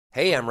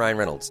Hey, I'm Ryan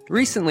Reynolds.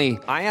 Recently,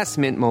 I asked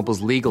Mint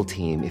Mobile's legal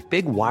team if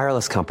big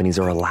wireless companies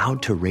are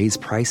allowed to raise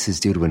prices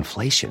due to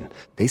inflation.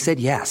 They said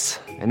yes.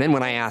 And then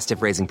when I asked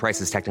if raising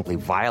prices technically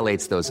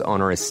violates those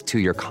onerous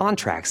two-year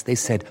contracts, they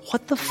said,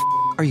 "What the f***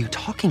 are you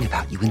talking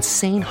about, you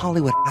insane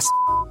Hollywood ass?"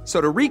 So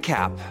to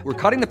recap, we're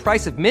cutting the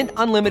price of Mint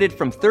Unlimited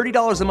from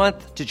 $30 a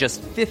month to just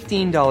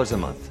 $15 a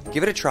month.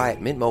 Give it a try at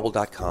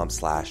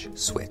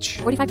mintmobile.com/switch.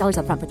 $45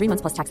 up front for 3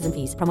 months plus taxes and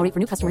fees. Promo rate for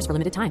new customers for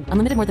limited time.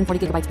 Unlimited more than 40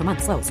 gigabytes per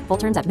month. Slows full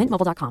terms at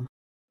mintmobile.com.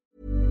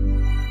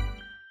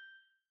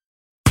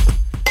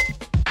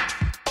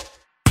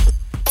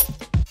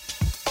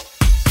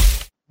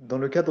 Dans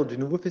le cadre du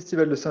nouveau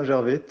festival de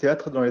Saint-Gervais,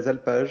 Théâtre dans les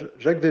Alpages,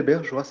 Jacques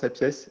Weber jouera sa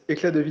pièce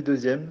Éclat de vie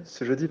deuxième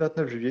ce jeudi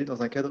 29 juillet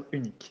dans un cadre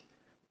unique.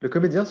 Le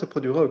comédien se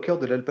produira au cœur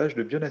de l'alpage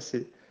de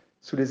Bionnassay,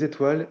 sous les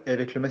étoiles et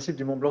avec le massif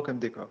du Mont-Blanc comme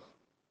décor.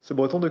 Ce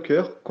breton de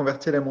cœur,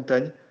 converti à la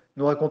montagne,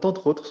 nous raconte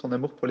entre autres son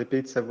amour pour les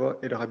pays de Savoie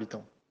et leurs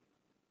habitants.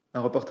 Un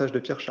reportage de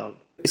Pierre Charles.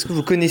 Est-ce que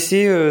vous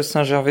connaissez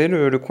Saint-Gervais,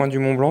 le coin du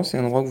Mont-Blanc? C'est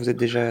un endroit que vous êtes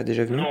déjà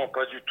venu? Non,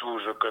 pas du tout.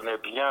 Je connais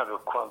bien le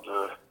coin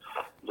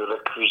de la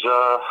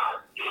Clusaz,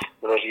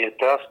 de la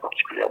Giettas,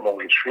 particulièrement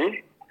où je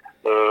suis,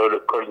 le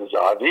col des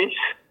Aravis,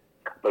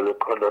 le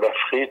col de la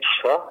Frie,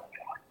 tout ça,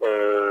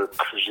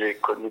 que j'ai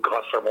connu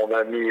grâce à mon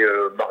ami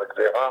Marc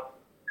Vera,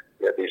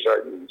 il y a déjà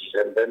une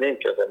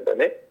quinzaine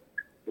d'années.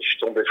 Je suis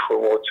tombé fou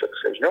amoureux de cette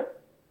région.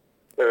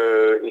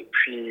 Et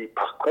puis,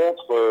 par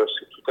contre,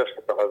 c'est tout à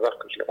fait par hasard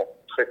que j'ai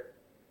rencontré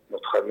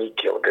notre ami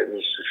qui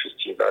organise ce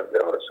festival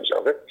vers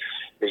Saint-Gervais.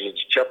 Et j'ai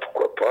dit, tiens,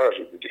 pourquoi pas?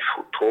 J'ai vu des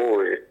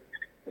photos et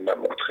il m'a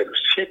montré le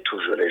site où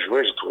je l'ai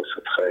joué. J'ai trouvé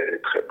ça très,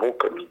 très beau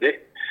comme idée.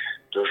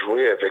 De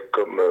jouer avec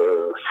comme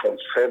fond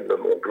de scène le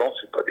Mont Blanc,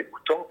 c'est pas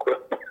dégoûtant, quoi.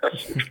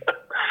 C'est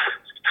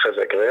très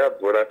agréable,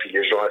 voilà. Puis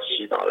les gens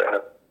assis dans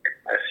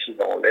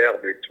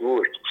l'herbe et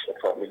tout, je trouve ça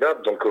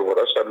formidable. Donc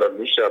voilà, ça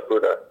m'amuse, c'est un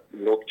peu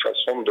une autre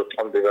façon de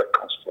prendre des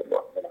vacances pour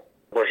moi. Voilà.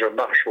 Moi, je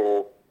marche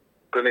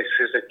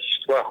Connaissez cette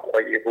histoire,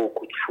 croyez-vous au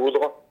coup de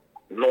foudre?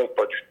 Non,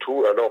 pas du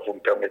tout. Alors, vous me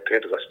permettrez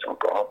de rester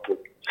encore un peu.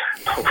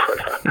 Donc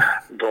voilà.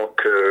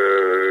 Donc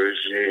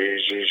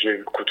j'ai eu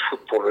le coup de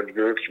foudre pour le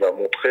lieu qu'il m'a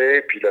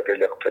montré. Puis il avait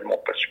l'air tellement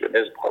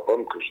passionné, ce brave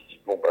homme, que j'ai dit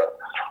bon bah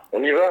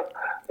on y va.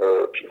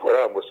 Puis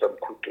voilà, moi ça me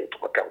coûte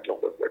 3/4 d'heure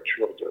de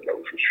voiture de là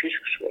où je suis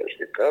à la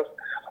Giettas.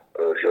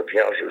 Je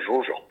viens, je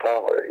joue, je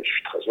repars et je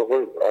suis très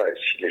heureux. Voilà. Et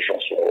si les gens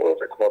sont heureux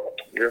avec moi,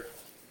 tant mieux.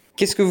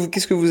 Qu'est-ce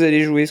que vous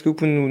allez jouer? Est-ce que vous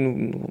pouvez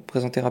nous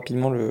présenter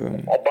rapidement le...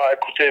 Oh bah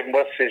écoutez,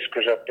 moi c'est ce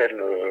que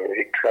j'appelle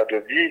éclat de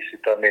vie.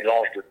 C'est un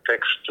mélange de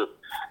textes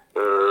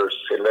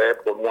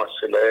célèbres, moins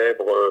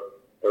célèbres,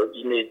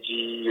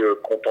 inédits,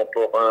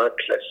 contemporains,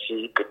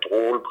 classiques,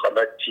 drôles,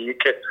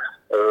 dramatiques.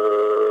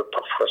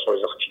 Parfois sur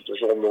les articles de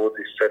journaux,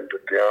 des scènes de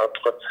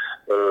théâtre,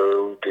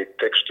 ou des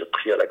textes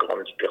pris à la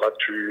grande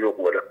littérature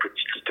ou à la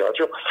petite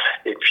littérature.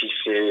 Et puis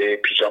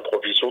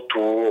j'improvise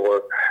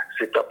autour.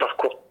 C'est un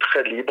parcours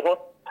très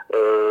libre.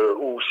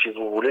 Où, si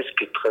vous voulez, ce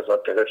qui est très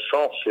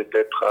intéressant, c'est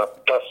d'être un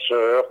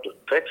passeur de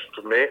textes,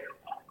 mais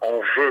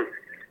en jeu.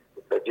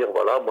 C'est-à-dire,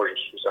 voilà, moi je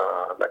suis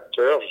un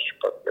acteur, je suis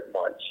pas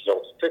tellement un diseur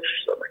de texte,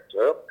 je suis un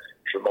acteur,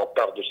 je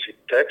m'empare de ces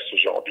textes,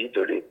 j'ai envie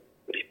de les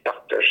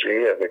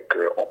partager avec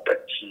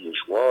empathie et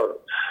joie,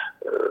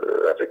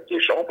 avec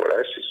des gens,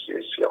 voilà,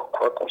 c'est en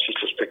quoi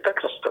consiste le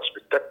spectacle. C'est un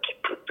spectacle qui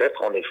peut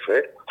être, en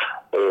effet,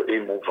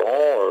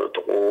 émouvant,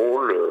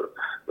 drôle,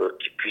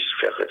 qui puisse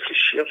faire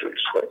réfléchir, je le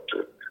souhaite.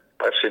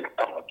 C'est une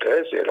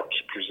parenthèse, et alors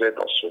qui plus est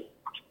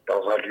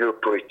dans un lieu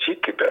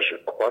poétique, et je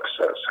crois que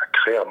ça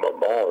crée un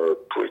moment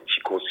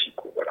poétique aussi,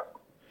 quoi, voilà.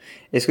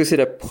 Est-ce que c'est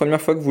la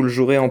première fois que vous le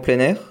jouerez en plein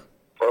air?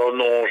 Oh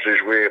non, je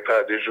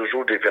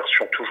joue des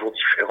versions toujours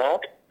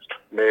différentes,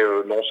 mais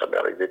non, ça m'est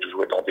arrivé de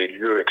jouer dans des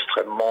lieux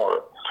extrêmement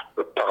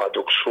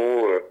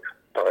paradoxaux.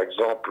 Par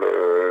exemple,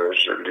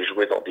 je l'ai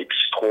joué dans des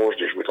bistrots, je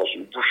l'ai joué dans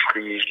une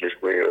boucherie, je l'ai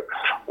joué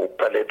au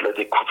Palais de la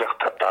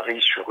Découverte à Paris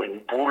sur une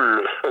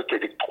boule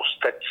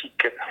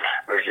électrostatique.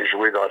 Je l'ai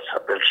joué dans la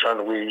Chapelle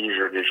Saint-Louis,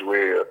 je l'ai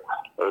joué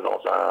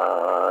dans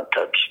un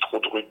bistrot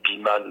de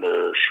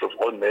rugbyman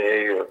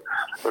chevronné.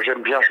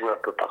 J'aime bien jouer un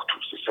peu partout,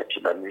 c'est ça qui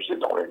m'amuse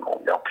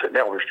énormément. Mais en plein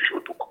air, je l'ai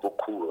joué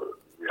beaucoup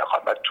à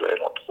Ramatuelle,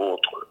 entre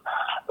autres,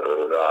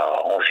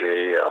 à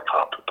Angers, enfin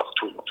un peu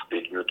partout, dans tous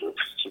les lieux de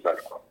festival,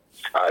 quoi.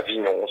 À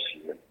Avignon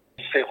aussi.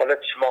 C'est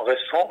relativement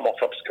récent, mais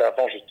enfin, parce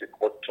qu'avant j'étais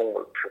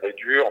breton pur et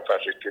dur, enfin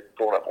j'étais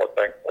pour la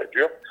Bretagne pur et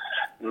dur,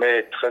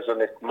 mais très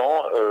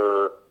honnêtement,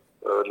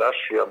 là je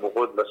suis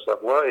amoureux de la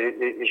Savoie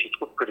et je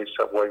trouve que les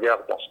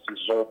Savoyards, dans ce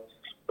qu'ils ont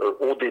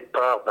au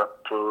départ d'un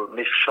peu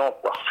méchant,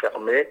 voire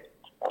fermé,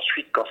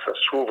 ensuite quand ça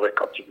s'ouvre et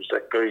quand ils vous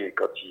accueillent et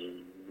quand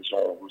ils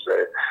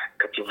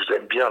vous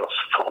aiment bien, alors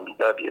c'est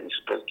formidable, il y a une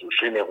espèce de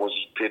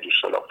générosité, de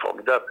chaleur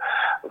formidable.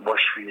 Moi,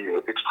 je suis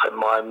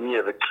extrêmement ami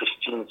avec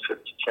Christine,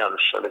 celle qui tient le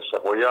chalet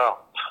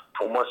savoyard.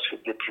 Pour moi,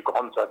 c'est des plus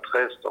grandes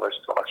adresses de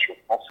restauration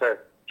française.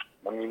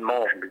 On y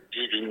mange, mais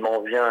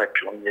divinement bien, et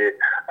puis on y est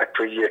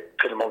accueilli avec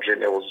tellement de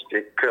générosité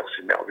et de cœur,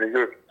 c'est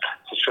merveilleux.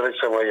 C'est sur les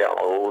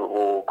Savoyards,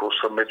 au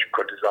sommet du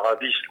col des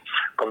Aravis.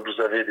 Quand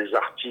vous avez des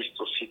artistes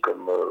aussi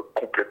comme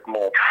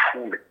complètement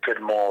fous, mais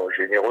tellement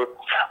généreux.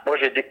 Moi,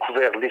 j'ai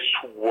découvert les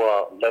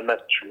sous-bois, la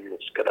nature,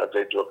 ce qu'elle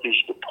avait de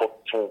riche, de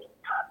profond,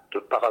 de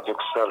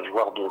paradoxal,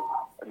 voire de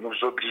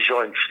nous obligeant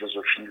à une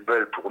philosophie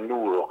nouvelle pour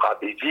nous, rats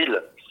des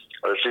villes.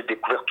 J'ai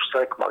découvert tout ça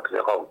avec Marc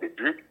Zera au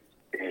début,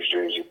 et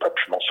j'ai pas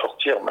pu m'en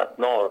sortir.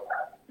 Maintenant,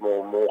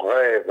 mon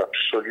rêve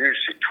absolu,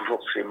 c'est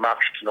toujours ces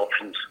marches qui n'en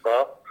finissent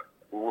pas,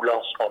 où là,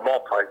 en ce moment,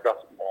 par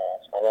exemple,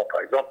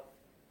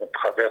 on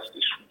traverse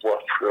des sous-bois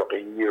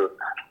fleuris,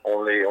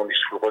 on est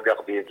sous le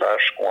regard des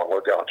vaches, qui ont un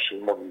regard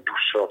absolument d'une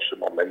douceur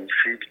absolument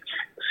magnifique,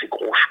 ces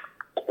grosses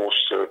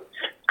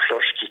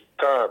cloches qui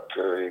teintent,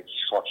 et qui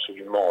sont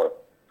absolument,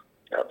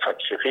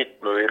 qui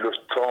rythment et le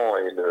temps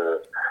et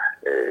le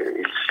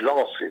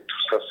silence, et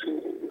tout ça,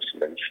 c'est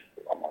magnifique,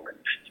 vraiment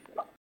magnifique.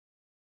 Voilà.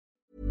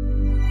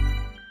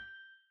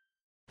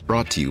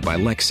 Brought to you by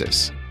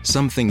Lexus.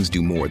 Some things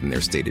do more than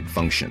their stated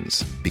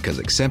functions, because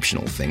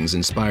exceptional things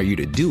inspire you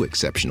to do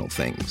exceptional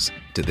things.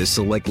 To this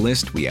select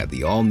list, we add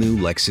the all-new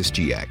Lexus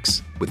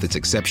GX. With its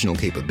exceptional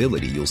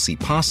capability, you'll see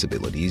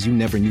possibilities you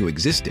never knew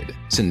existed,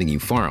 sending you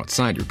far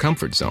outside your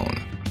comfort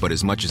zone. But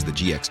as much as the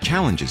GX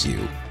challenges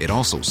you, it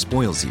also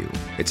spoils you.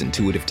 Its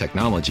intuitive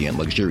technology and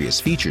luxurious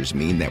features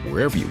mean that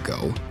wherever you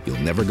go, you'll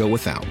never go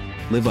without.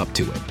 Live up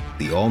to it.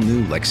 The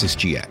all-new Lexus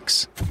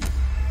GX.